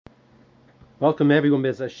Welcome everyone.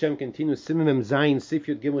 Bez Hashem continues Simon Zayin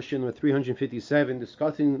Sifyot Gimel Shin with 357,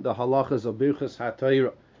 discussing the halachas of Birchas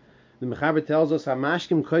HaTorah. The Mechaber tells us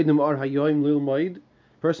Hamashkim Koidim Or Hayoim Lil Moed.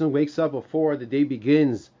 Person wakes up before the day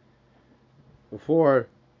begins, before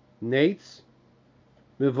Nates.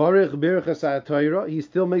 Mevarich Birchas HaTorah. He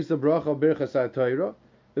still makes the bracha of Birchas HaTorah.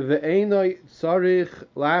 Ve'enoi Tzarich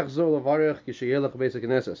Lachzor Levarich Kishayelach Beis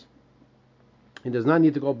HaKnesses. He does not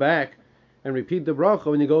need to go back and repeat the bracha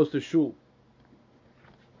when he goes to shul.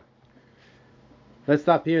 Let's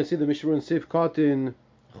stop here and see the Mishmur Sif caught in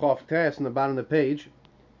Chof Tes on the bottom of the page.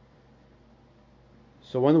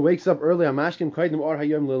 So one who wakes up early, Amashkim Kaidim Or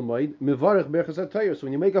Hayom Lil Moed, Mivarech Birchas HaTorah. So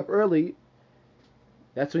when you wake up early,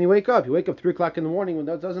 that's when you wake up. You wake up 3 o'clock in the morning,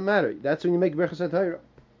 that doesn't matter. That's when you make Birchas HaTorah.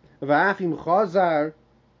 V'afim Chazar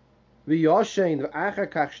V'yoshein V'achar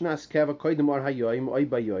Kach Shnas Keva Kaidim Or Hayom Oy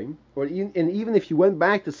Bayoim. And even if you went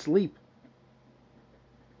back to sleep,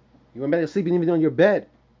 even on your bed,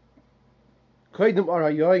 Koidim Or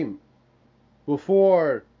Hayoim,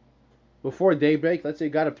 before daybreak. Let's say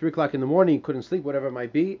you got up 3 o'clock in the morning, you couldn't sleep, whatever it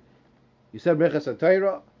might be. You said Birchas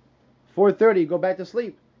HaTorah, 4:30, you go back to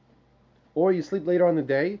sleep. Or you sleep later on the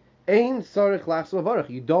day. Ein Tzarich Lachzor Levarich.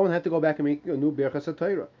 You don't have to go back and make a new Birchas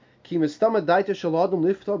HaTorah. Ki mistama daita shaladum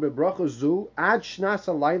lifto bebracha zu ad shnas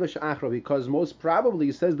halayla she'achra. Because most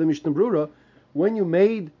probably, says the Mishnah Brura, when you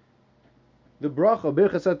made the bracha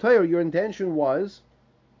Birchas HaTorah, your intention was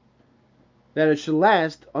that it should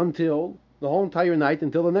last until the whole entire night,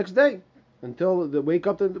 until the next day, until the wake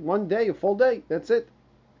up to one day, a full day. That's it.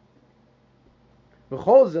 This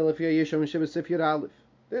whole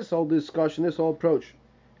discussion, this whole approach,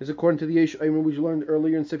 is according to the Yesh Eimer which we learned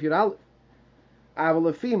earlier in Sifyat Aleph.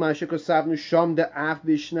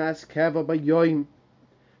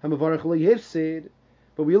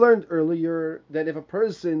 But we learned earlier that if a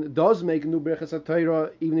person does make a new Birchas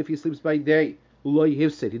HaTorah, even if he sleeps by day, Loi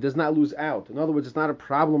Hifsid, he does not lose out. In other words, it's not a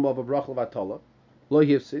problem of a bracha of Atala. Loi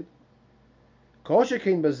Hifsid.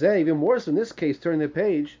 Koshekein Bazeh, even more so in this case, turn the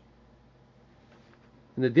page,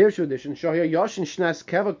 in the Dirshu edition, Shahya Yashin Shnas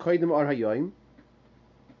Keva Koidim Or Hayoim,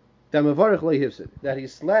 that Mevarich Loi Hifsid, that he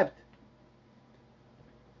slept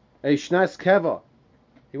a Shnas Keva,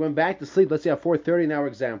 he went back to sleep, let's say at 4:30 in our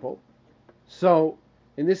example. So,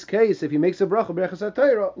 in this case, if he makes a bracha, Birchas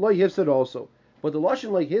HaTorah, Loi Hifsid also. But the Lashon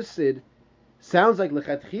Loi Hifsid sounds like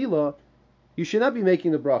lechatchila, you should not be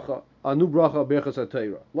making the bracha, a new bracha Birchas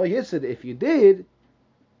HaTorah. Lo Yisid, if you did,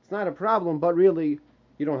 it's not a problem, but really,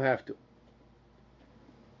 you don't have to.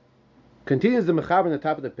 Continues the Mechaber on the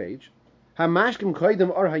top of the page. Hamashkim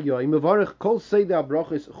koidem or hayoy mevarich kol seida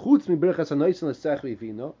brachos chutz mi Birchas hanoisen lesech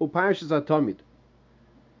v'vino uparshas hatamid.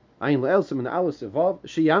 Ayin le'elsim and alos evav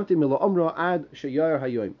sheyamti milo omro ad sheyoyer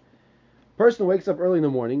hayoyim. Person wakes up early in the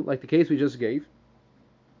morning, like the case we just gave.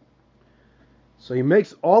 So he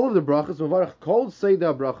makes all of the brachas, mevarach kol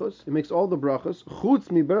seida brachos. He makes all the brachos, chutz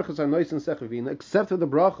mi Birchas hanoisen sechevina, except for the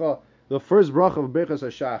bracha, the first bracha of Birchas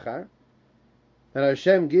hashachar, that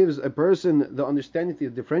Hashem gives a person the understanding to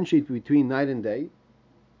differentiate between night and day,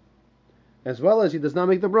 as well as he does not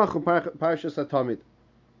make the bracha parshas hatamid.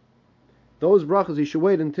 Those brachas he should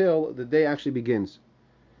wait until the day actually begins.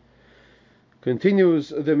 Continues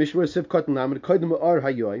the Mishmur Sivkot Lamed Kodim Or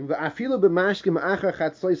Hayoim Va'afilu b'mashkim achar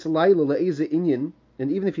chatzos halayla le'eze inyan,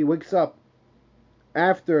 and even if he wakes up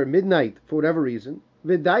after midnight for whatever reason,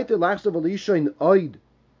 v'daita lachzav alishoin oid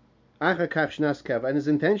achar kach shnas keva, and his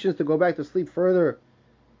intention is to go back to sleep further,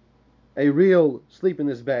 a real sleep in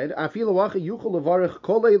his bed. Afilu wacha yuchol levarich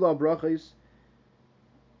kol leila brachos.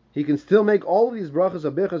 He can still make all of these brachas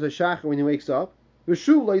of Birchas hashachar when he wakes up. And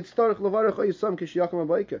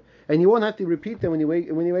you won't have to repeat them when he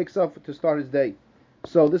wakes up to start his day.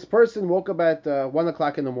 So this person woke up at 1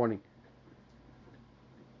 o'clock in the morning.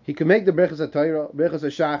 He can make the Birchas HaTorah, Birchas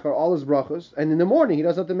HaShachar, all his brachos, and in the morning he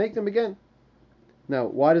doesn't have to make them again. Now,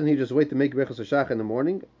 why doesn't he just wait to make Birchas HaShachar in the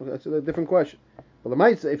morning? Well, that's a different question. But the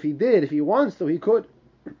might say, if he wants to, he could.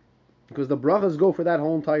 Because the brachas go for that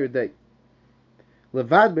whole entire day.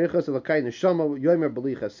 Levad Birchas Elokai Neshama Yomer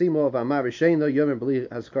B'li Chasimo V'Amar V'Sheina Yomer B'li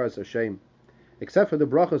Haskaras Hashem. Except for the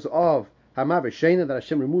brachas of Hamar V'Sheina, that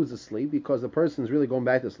Hashem removes the sleep because the person is really going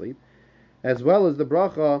back to sleep, as well as the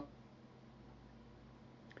bracha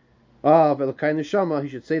of Elokai Neshama, he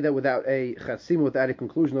should say that without a Chasimo, without a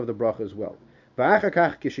conclusion of the bracha as well.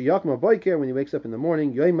 V'Achakach Kishayakma Boiker, when he wakes up in the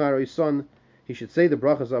morning, Yomer Oison, he should say the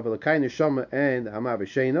brachas of Elokai Neshama and Hamar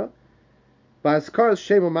V'Sheina, Ba'askaras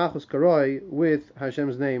Shema Malchus Karoi, with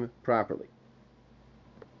Hashem's name properly.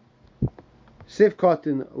 Sivkot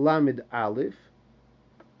in Lamed Aleph.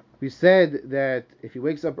 We said that if he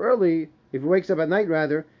wakes up at night,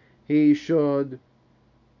 he should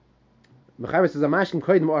Mechaber says, "Amashkin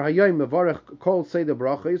koydim or hayoyim mevarach kol seder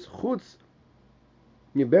brachos chutz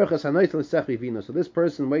miberchas hanois l'sech vivino." So this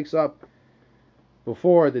person wakes up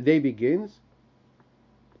before the day begins.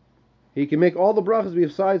 He can make all the brachas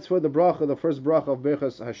besides for the bracha, the first bracha of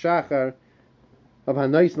berchas hashachar of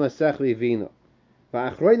hanois l'sech vivino.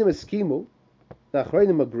 Va'achroinim eskimu, the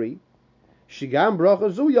achroinim agree. Shigam bracha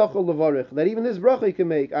zu yachol levarich, that even this bracha he can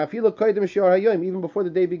make afilu koydim shior hayoyim, even before the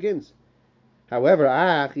day begins. However,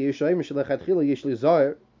 ideally you should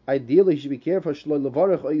be careful.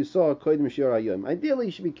 Ideally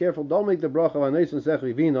you should be careful. Don't make the bracha of hanois l'sech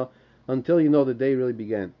vivino until you know the day really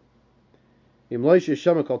began. Unless he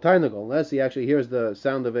actually hears the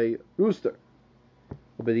sound of a rooster.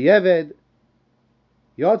 He's still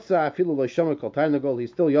yotza,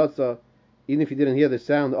 even if he didn't hear the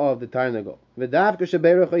sound of the tarnagol. It's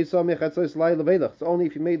only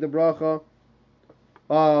if you made the bracha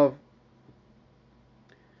of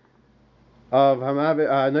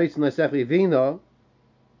hanois l'sech vivino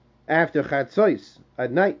after chatzos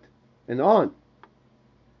at night and on.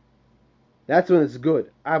 That's when it's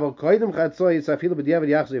good. But if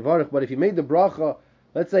you made the bracha,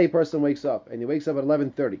 let's say a person wakes up and he wakes up at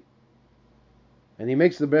 11:30, and he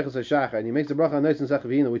makes the brachas hashachar, and he makes the bracha hanois l'sech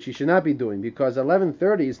vivino, which he should not be doing because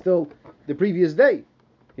 11:30 is still the previous day.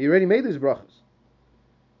 He already made these brachas.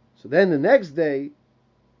 So then the next day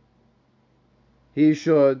he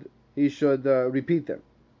should repeat them.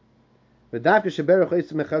 But before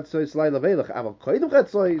chatzos,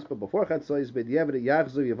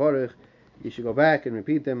 you should go back and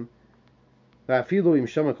repeat them.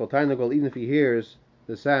 Even if he hears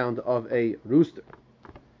the sound of a rooster.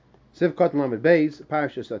 Siv Kot Lamed Beis,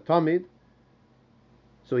 Parshas Tamid.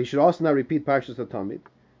 So he should also not repeat Parshas Tamid.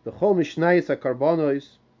 The Chol Mishnayis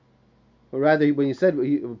HaKarbonos, or rather, when you said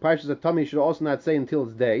Parshas Tamid, you should also not say until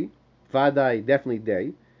it's day. Vadai, definitely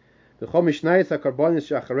day. The Chol Mishnayis HaKarbonos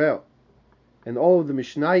Shacharel, and all of the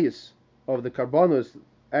Mishnayis of the Karbonos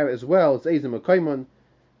as well, it's Eizim HaKaimon,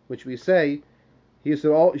 which we say, he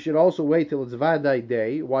should also wait till it's Vadai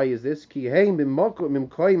day. Why is this? So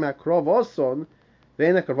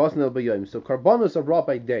Karbonos are brought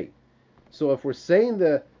by day. So if we're saying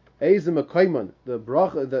the Eizim HaKaimon, the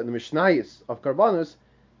bracha, the Mishnayis of Karbonos,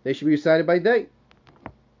 they should be recited by day.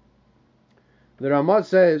 The Ramad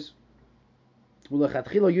says, before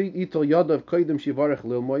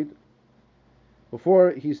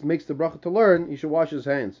he makes the bracha to learn, he should wash his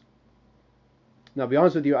hands. Now, to be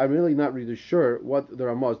honest with you, I'm really not really sure what the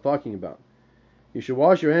Ramah is talking about. You should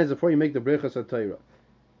wash your hands before you make the brachas HaTorah.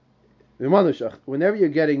 Whenever you're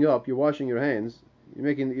getting up, you're washing your hands.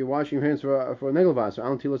 You're washing your hands for negelvas or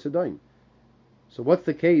antilas sedaim. So, what's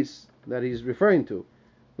the case that he's referring to?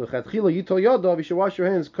 You should wash your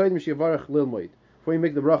hands before you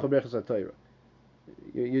make the bracha brachas HaTorah.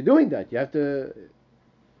 You're doing that. You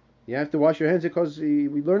have to wash your hands because we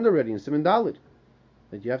learned already in Siman Daled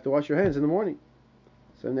that you have to wash your hands in the morning.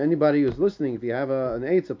 So anybody who's listening, if you have an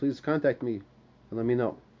eitzah, please contact me and let me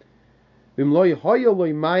know. If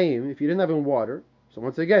you didn't have any water, so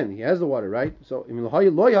once again, he has the water, right? So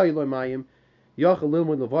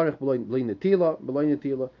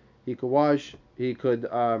he could wash, he could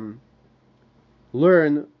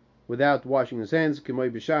learn without washing his hands. That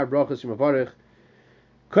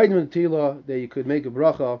you could make a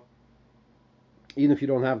bracha even if you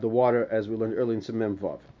don't have the water, as we learned earlier in Simem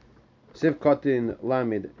Vav. Siv Kotin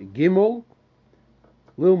Lamed Gimel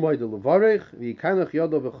Lil Moed Levarech V'Yikanach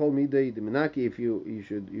Yodo V'Chol Midei D'Menaki. If you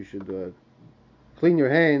should clean your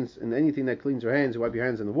hands, and anything that cleans your hands, you wipe your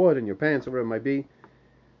hands in the wood, in your pants, whatever it might be.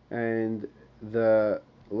 And the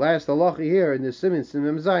last halacha here in this Simon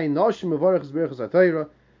Zayin, Noshim Mevarech's Berachas HaTorah.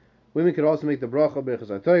 Women could also make the bracha Berachas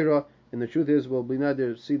HaTorah, and the truth is, we'll be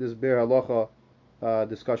neither see this Ber halacha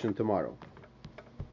discussion tomorrow.